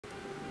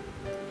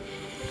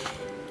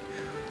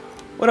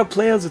What up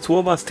players, it's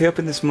Woboss Tay up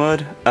in this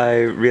mud.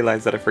 I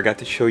realized that I forgot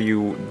to show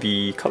you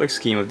the color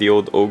scheme of the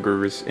old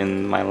ogres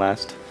in my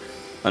last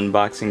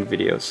unboxing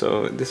video.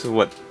 So this is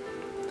what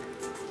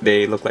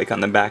they look like on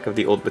the back of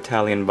the old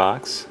battalion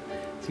box.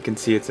 As you can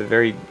see, it's a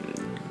very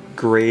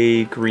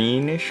gray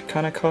greenish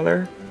kind of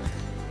color.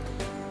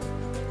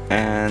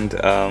 And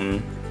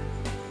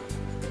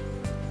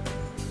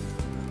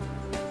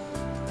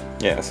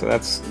yeah, so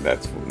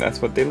that's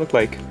what they look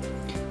like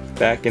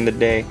back in the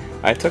day.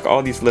 I took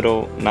all these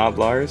little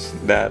Gnoblars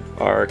that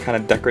are kind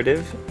of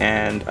decorative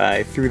and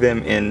I threw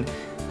them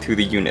into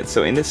the units.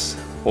 So in this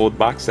old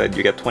box set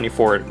you get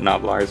 24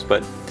 Gnoblars,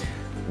 but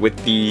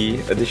with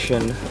the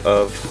addition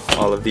of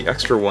all of the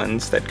extra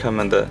ones that come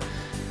on the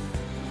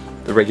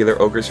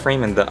regular Ogre's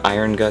frame and the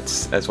Iron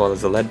Guts as well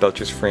as the Lead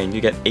Belcher's frame,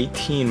 you get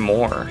 18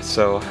 more.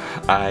 So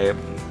I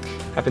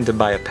happened to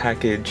buy a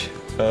package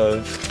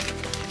of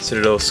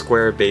Citadel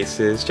square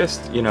bases,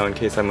 just, you know, in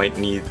case I might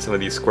need some of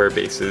these square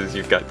bases.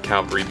 You've got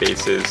cavalry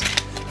bases,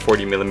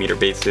 40mm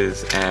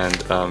bases, and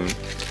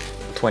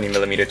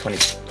 20mm,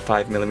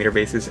 25mm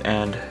bases,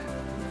 and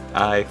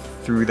I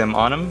threw them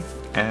on them,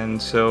 and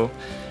so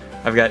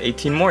I've got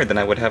 18 more than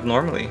I would have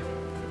normally.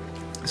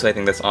 So I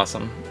think that's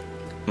awesome.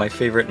 My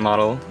favorite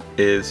model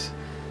is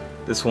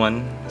this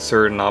one,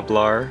 Sir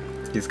Gnoblar.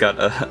 He's got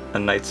a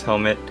knight's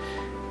helmet.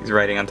 He's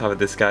riding on top of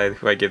this guy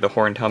who I gave the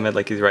horned helmet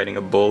like he's riding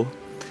a bull,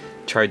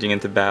 charging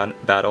into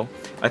battle.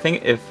 I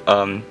think if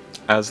I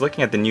was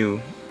looking at the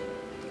new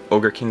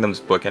Ogre Kingdoms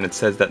book, and it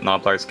says that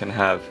Gnoblars can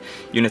have,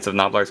 units of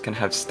Gnoblars can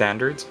have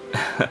standards.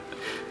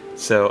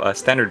 So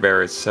standard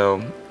bearers.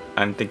 So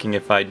I'm thinking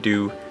if I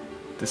do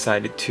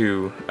decided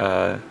to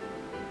I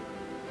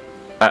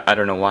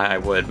don't know why I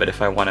would, but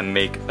if I want to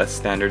make a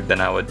standard,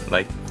 then I would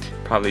like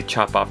probably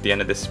chop off the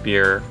end of the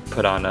spear,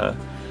 put on a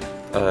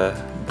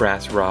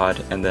brass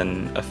rod, and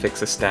then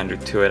affix a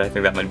standard to it. I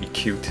think that might be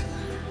cute.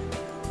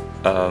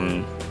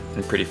 And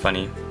pretty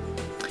funny.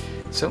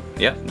 So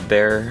yeah,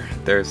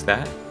 there's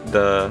that.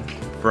 The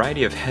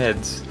variety of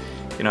heads,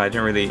 you know, I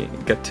didn't really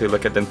get to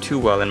look at them too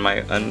well in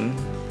my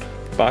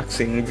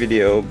unboxing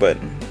video, but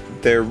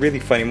they're really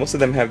funny. Most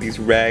of them have these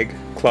rag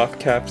cloth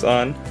caps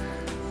on,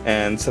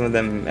 and some of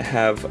them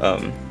have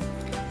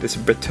this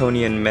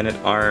Bretonnian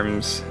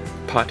men-at-arms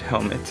pot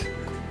helmet,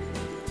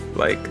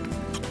 like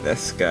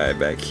this guy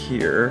back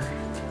here.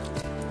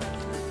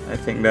 I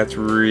think that's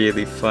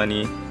really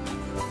funny.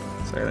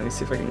 Sorry, let me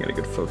see if I can get a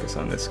good focus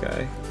on this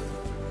guy.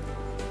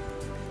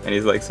 And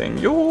he's like saying,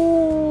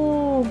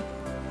 yo!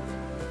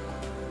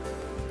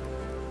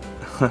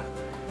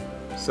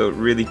 So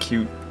really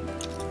cute,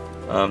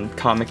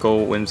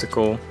 comical,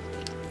 whimsical.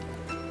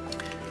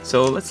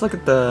 So let's look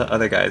at the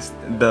other guys.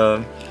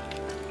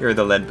 Here are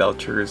the Lead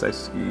Belchers. I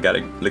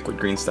gotta liquid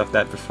green stuff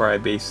that before I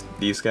base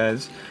these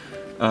guys.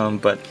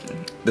 But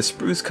the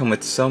sprues come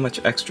with so much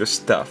extra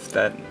stuff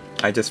that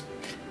I just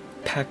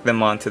pack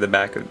them onto the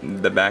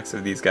backs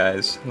of these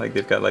guys. Like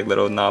they've got like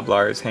little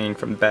Gnoblars hanging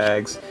from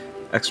bags,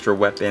 extra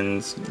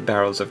weapons,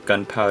 barrels of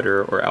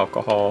gunpowder or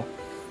alcohol,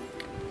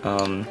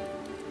 and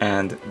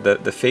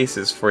the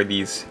faces for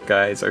these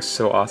guys are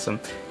so awesome.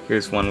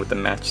 Here's one with the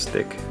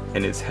matchstick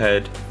in his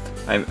head.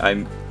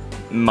 I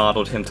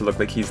modeled him to look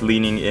like he's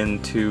leaning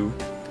in to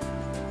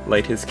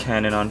light his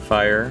cannon on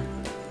fire.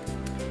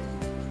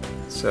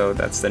 So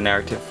that's the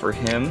narrative for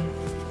him.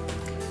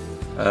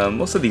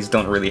 Most of these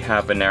don't really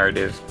have a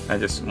narrative. I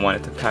just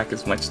wanted to pack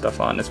as much stuff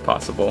on as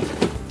possible.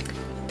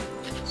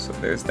 So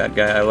there's that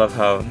guy. I love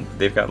how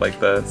they've got like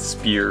the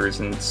spears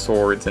and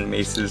swords and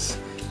maces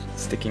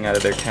sticking out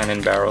of their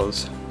cannon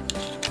barrels.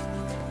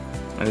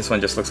 And this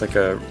one just looks like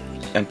a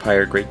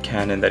Empire Great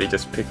Cannon that he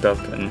just picked up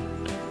and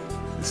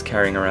is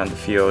carrying around the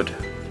field.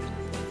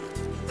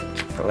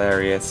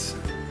 Hilarious.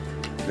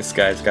 This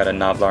guy's got a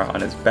Gnoblar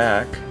on his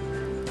back.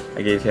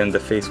 I gave him the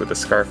face with a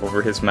scarf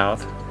over his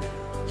mouth.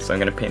 So I'm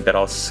gonna paint that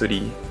all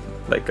sooty,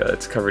 like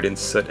it's covered in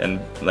soot and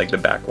like the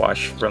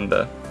backwash from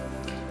the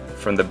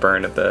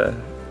burn of the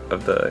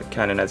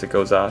cannon as it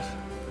goes off.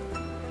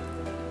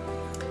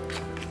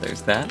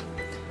 There's that.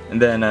 And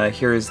then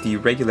here is the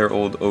regular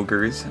old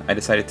ogres. I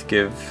decided to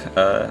give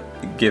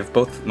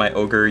both my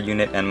ogre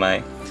unit and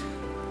my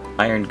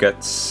Iron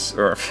Guts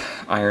or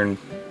Iron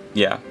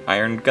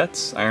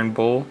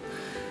Bull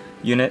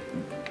unit.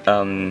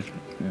 I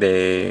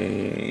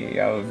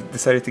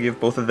decided to give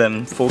both of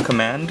them full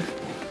command,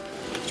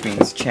 which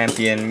means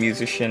champion,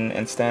 musician,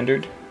 and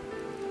standard.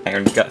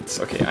 Iron Guts,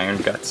 okay, Iron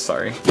Guts,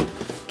 sorry.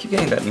 Keep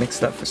getting that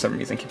mixed up for some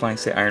reason, keep wanting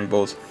to say Iron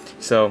Bulls.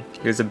 So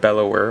here's a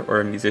bellower, or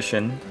a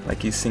musician,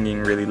 like he's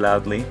singing really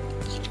loudly.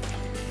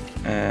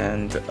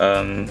 And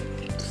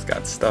just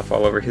got stuff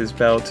all over his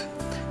belt.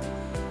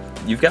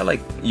 You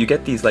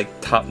get these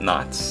like top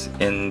knots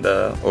in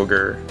the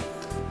ogre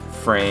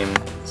frame,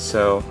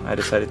 so I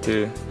decided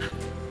to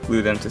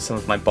glue them to some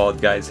of my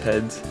bald guys'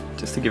 heads,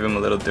 just to give them a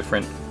little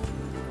different,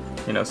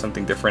 you know,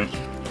 something different.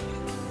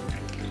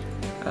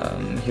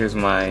 Here's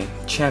my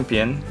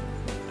champion.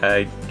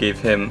 I gave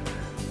him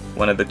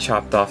one of the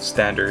chopped off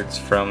standards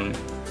from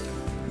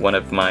one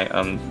of my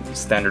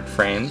standard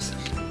frames,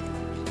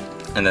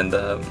 and then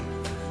the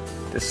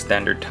this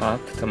standard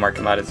top to mark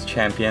him out as a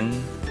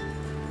champion.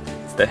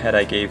 It's the head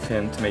I gave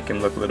him to make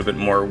him look a little bit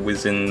more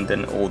wizened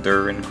and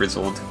older and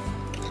grizzled.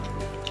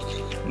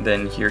 And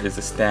then here is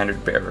the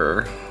standard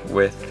bearer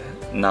with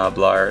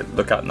Noblar,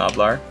 Lookout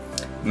Noblar.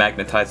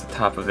 Magnetize the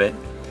top of it.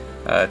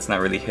 It's not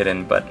really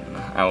hidden, but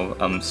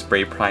I'll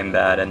spray prime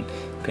that and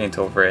paint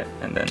over it,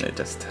 and then it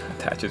just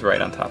attaches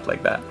right on top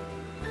like that.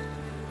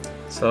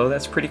 So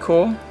that's pretty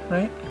cool,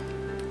 right?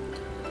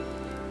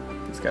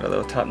 He's got a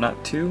little top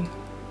knot too.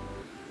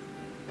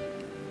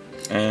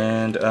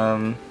 And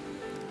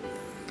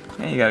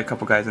yeah, you got a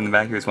couple guys in the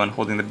back. Here's one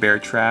holding the bear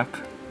trap.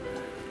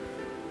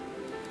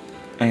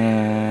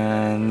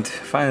 And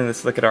finally,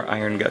 let's look at our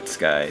Iron Guts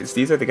guys.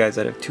 These are the guys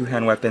that have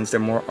two-hand weapons. They're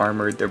more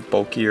armored, they're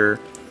bulkier.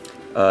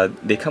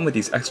 They come with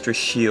these extra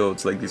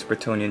shields, like these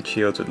Bretonnian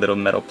shields with little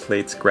metal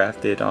plates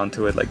grafted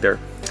onto it, like they're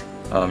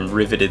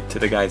riveted to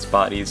the guys'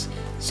 bodies.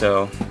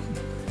 So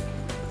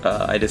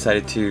I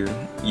decided to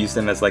use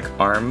them as like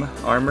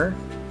armor.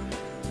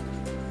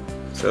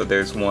 So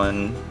there's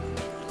one,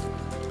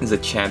 he's a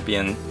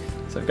champion.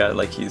 So I've got it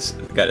like he's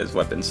got his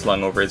weapon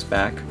slung over his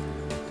back.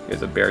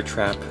 Here's a bear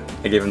trap.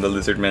 I gave him the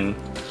lizardman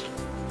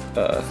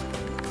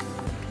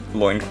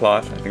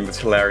loincloth. I think that's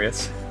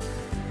hilarious.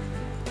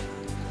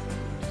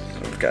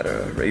 We've got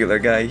a regular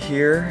guy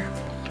here.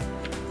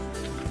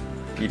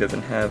 He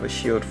doesn't have a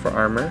shield for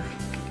armor.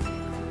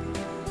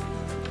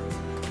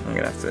 I'm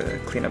gonna have to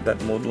clean up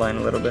that mold line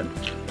a little bit.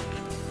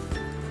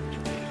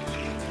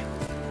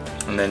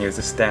 And then here's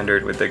the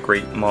standard with the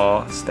Great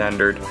Maw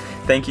standard.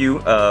 Thank you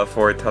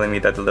for telling me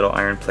that the little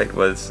iron plate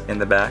was in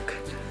the back.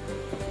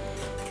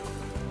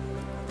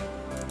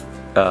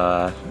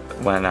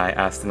 When I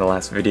asked in the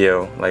last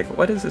video, like,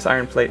 what is this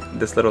iron plate,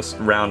 this little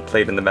round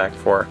plate in the back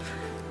for?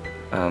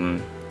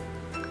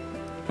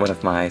 One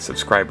of my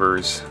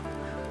subscribers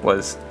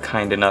was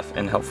kind enough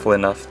and helpful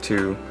enough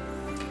to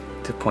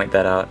point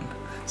that out.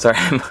 Sorry,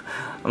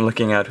 I'm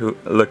looking up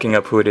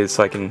who it is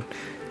so I can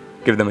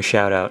give them a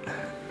shout out.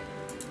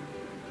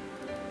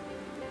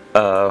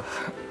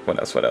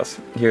 What else?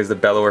 Here's the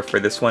bellower for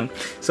this one.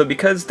 So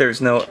because there's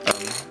no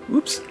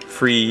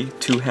free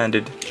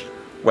two-handed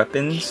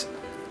weapons,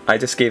 I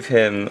just gave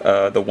him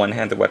the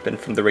one-handed weapon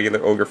from the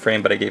regular Ogre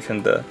frame, but I gave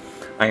him the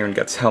Iron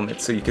Guts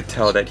helmet, so you could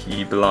tell that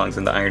he belongs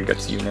in the Iron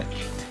Guts unit.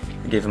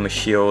 I gave him a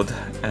shield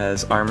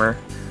as armor.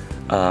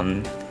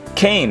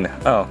 Kane!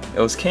 Oh, it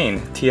was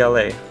Kane,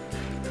 TLA,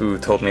 who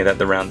told me that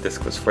the round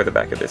disc was for the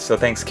back of this. So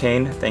thanks,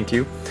 Kane, thank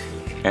you.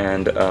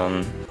 And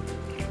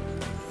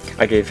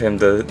I gave him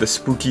the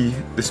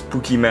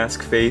spooky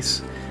mask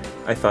face.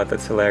 I thought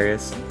that's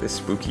hilarious. This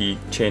spooky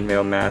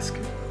chainmail mask.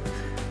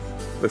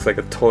 Looks like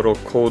a total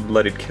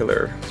cold-blooded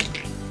killer.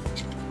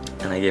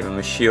 And I gave him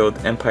a shield,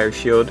 Empire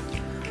shield,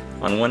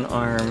 on one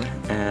arm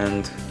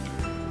and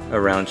a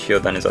round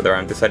shield on his other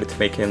arm. Decided to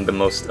make him the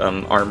most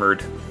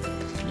armored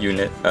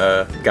unit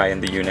guy in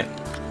the unit.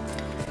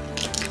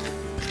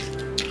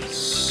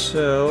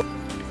 So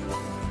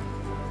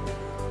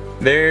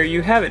there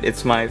you have it.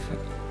 It's my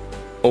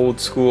old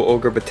school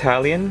Ogre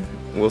battalion.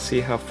 We'll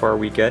see how far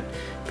we get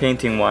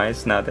painting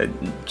wise now that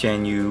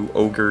Janu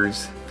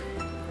Ogre's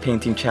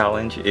painting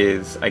challenge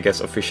is, I guess,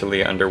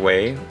 officially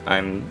underway.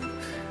 I'm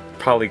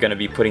probably going to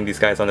be putting these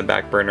guys on the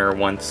back burner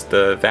once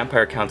the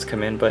vampire counts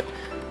come in, but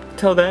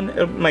till then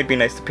it might be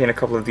nice to paint a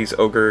couple of these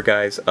ogre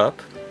guys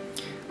up.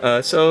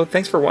 So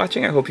thanks for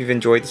watching. I hope you've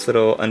enjoyed this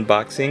little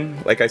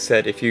unboxing. Like I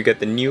said, if you get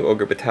the new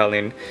Ogre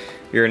battalion,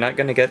 you're not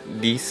going to get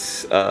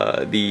these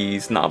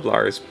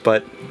Noblars,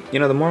 but you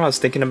know, the more I was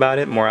thinking about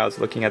it, more I was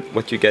looking at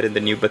what you get in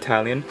the new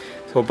battalion.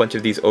 A whole bunch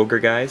of these ogre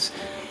guys.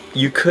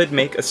 You could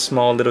make a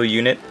small little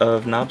unit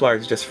of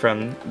Noblars just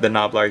from the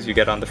Noblars you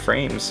get on the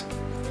frames.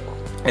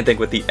 I think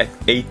with the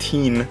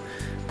 18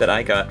 that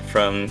I got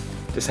from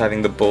just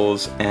having the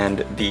bulls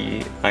and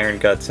the iron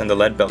guts and the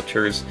lead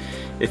belchers,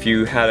 if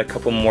you had a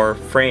couple more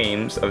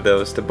frames of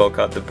those to bulk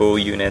out the bull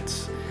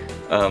units,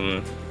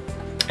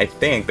 I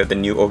think that the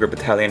new Ogre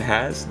battalion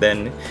has,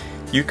 then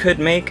you could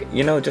make,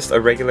 you know, just a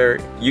regular,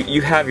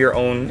 you have your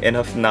own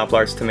enough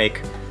Noblars to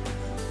make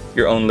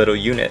your own little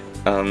unit.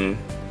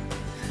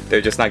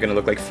 They're just not going to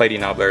look like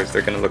fighting Noblars,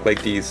 they're going to look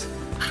like these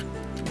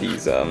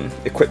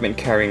equipment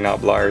carrying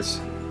Noblars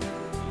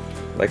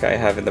like I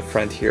have in the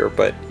front here.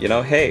 But you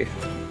know, hey,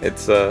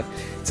 it's a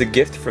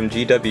gift from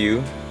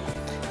GW,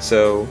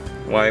 so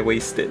why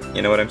waste it,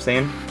 you know what I'm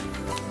saying?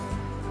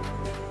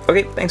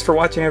 Okay, thanks for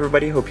watching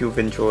everybody, hope you've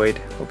enjoyed,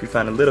 hope you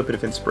found a little bit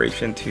of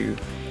inspiration to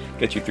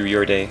get you through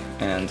your day,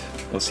 and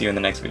we'll see you in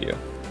the next video.